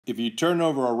If you turn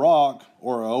over a rock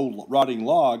or an old rotting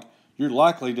log, you're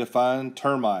likely to find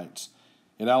termites.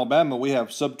 In Alabama, we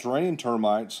have subterranean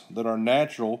termites that are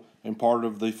natural and part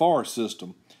of the forest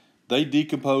system. They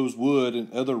decompose wood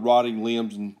and other rotting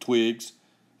limbs and twigs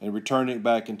and return it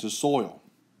back into soil.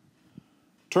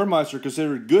 Termites are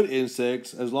considered good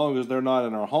insects as long as they're not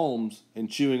in our homes and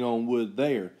chewing on wood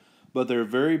there, but they're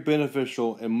very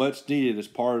beneficial and much needed as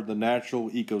part of the natural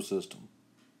ecosystem.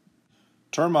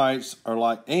 Termites are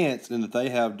like ants in that they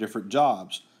have different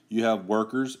jobs. You have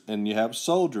workers and you have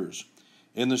soldiers.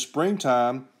 In the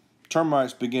springtime,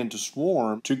 termites begin to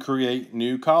swarm to create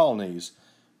new colonies.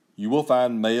 You will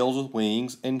find males with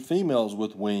wings and females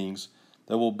with wings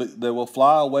that will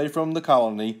fly away from the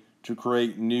colony to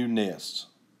create new nests.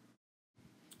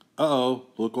 Uh-oh,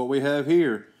 look what we have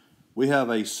here. We have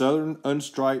a southern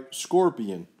unstriped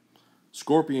scorpion.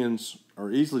 Scorpions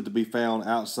are easily to be found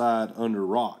outside under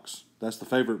rocks. That's the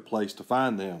favorite place to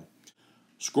find them.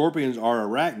 Scorpions are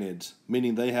arachnids,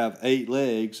 meaning they have 8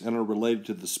 legs and are related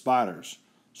to the spiders,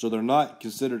 so they're not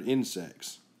considered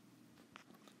insects.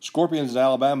 Scorpions in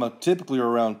Alabama typically are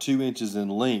around 2 inches in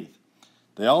length.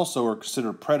 They also are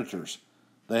considered predators.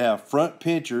 They have front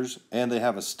pinchers and they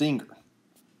have a stinger.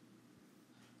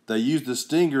 They use the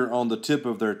stinger on the tip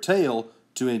of their tail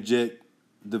to inject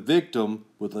the victim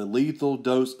with a lethal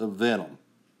dose of venom.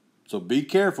 So be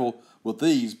careful with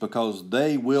these because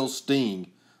they will sting.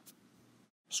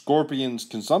 Scorpions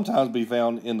can sometimes be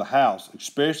found in the house,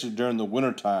 especially during the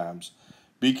winter times.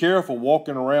 Be careful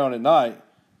walking around at night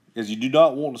because you do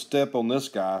not want to step on this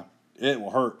guy. It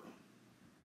will hurt.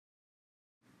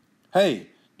 Hey,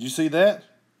 did you see that?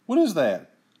 What is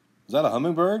that? Is that a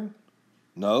hummingbird?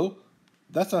 No,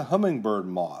 that's a hummingbird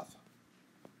moth.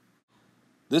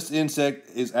 This insect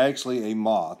is actually a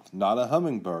moth, not a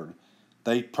hummingbird.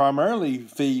 They primarily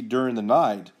feed during the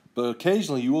night, but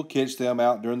occasionally you will catch them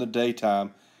out during the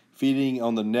daytime feeding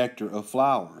on the nectar of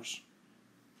flowers.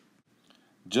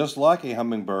 Just like a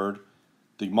hummingbird,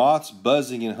 the moth's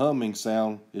buzzing and humming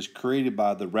sound is created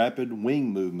by the rapid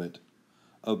wing movement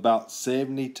of about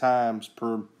 70 times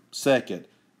per second,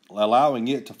 allowing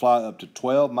it to fly up to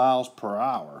 12 miles per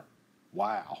hour.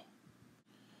 Wow.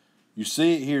 You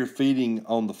see it here feeding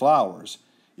on the flowers.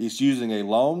 It's using a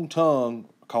long tongue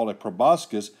called a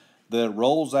proboscis that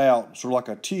rolls out sort of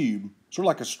like a tube, sort of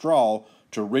like a straw,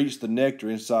 to reach the nectar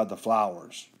inside the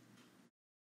flowers.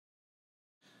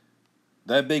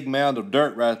 That big mound of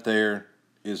dirt right there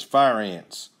is fire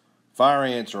ants. Fire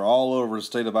ants are all over the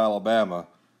state of Alabama,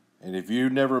 and if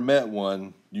you've never met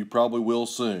one, you probably will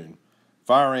soon.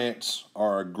 Fire ants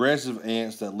are aggressive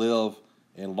ants that live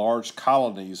in large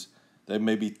colonies. There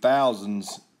may be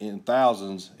thousands in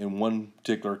one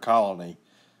particular colony.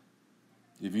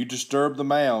 If you disturb the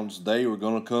mounds, they are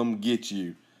going to come get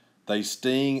you. They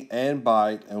sting and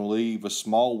bite and leave a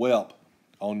small whelp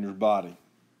on your body.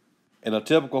 In a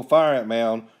typical fire ant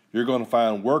mound, you're going to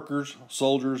find workers,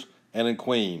 soldiers, and a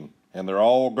queen, and they're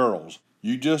all girls.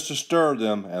 You just disturb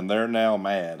them and they're now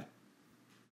mad.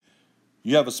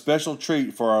 You have a special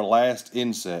treat for our last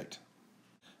insect.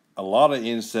 A lot of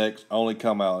insects only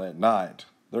come out at night.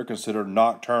 They're considered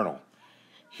nocturnal.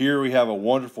 Here we have a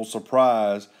wonderful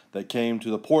surprise that came to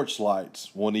the porch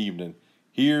lights one evening.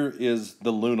 Here is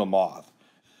the Luna moth.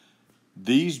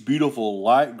 These beautiful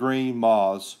light green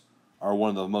moths are one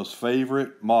of the most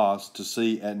favorite moths to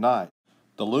see at night.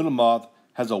 The Luna moth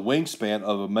has a wingspan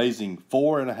of amazing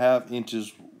 4.5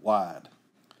 inches wide.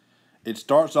 It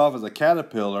starts off as a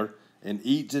caterpillar and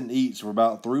eats for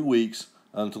about 3 weeks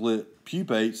until it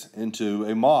pupates into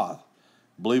a moth.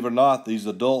 Believe it or not, these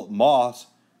adult moths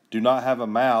do not have a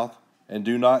mouth and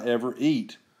do not ever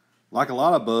eat. Like a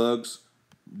lot of bugs,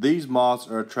 these moths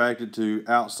are attracted to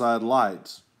outside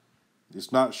lights.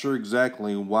 It's not sure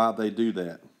exactly why they do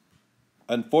that.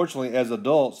 Unfortunately, as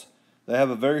adults, they have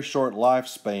a very short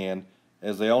lifespan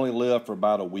as they only live for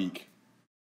about a week.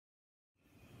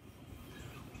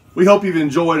 We hope you've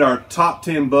enjoyed our top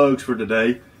 10 bugs for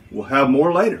today. We'll have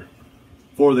more later.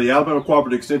 For the Alabama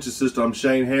Cooperative Extension System, I'm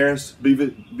Shane Harris.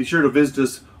 Be sure to visit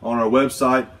us on our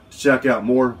website to check out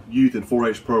more youth and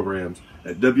 4-H programs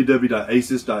at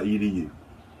www.aces.edu.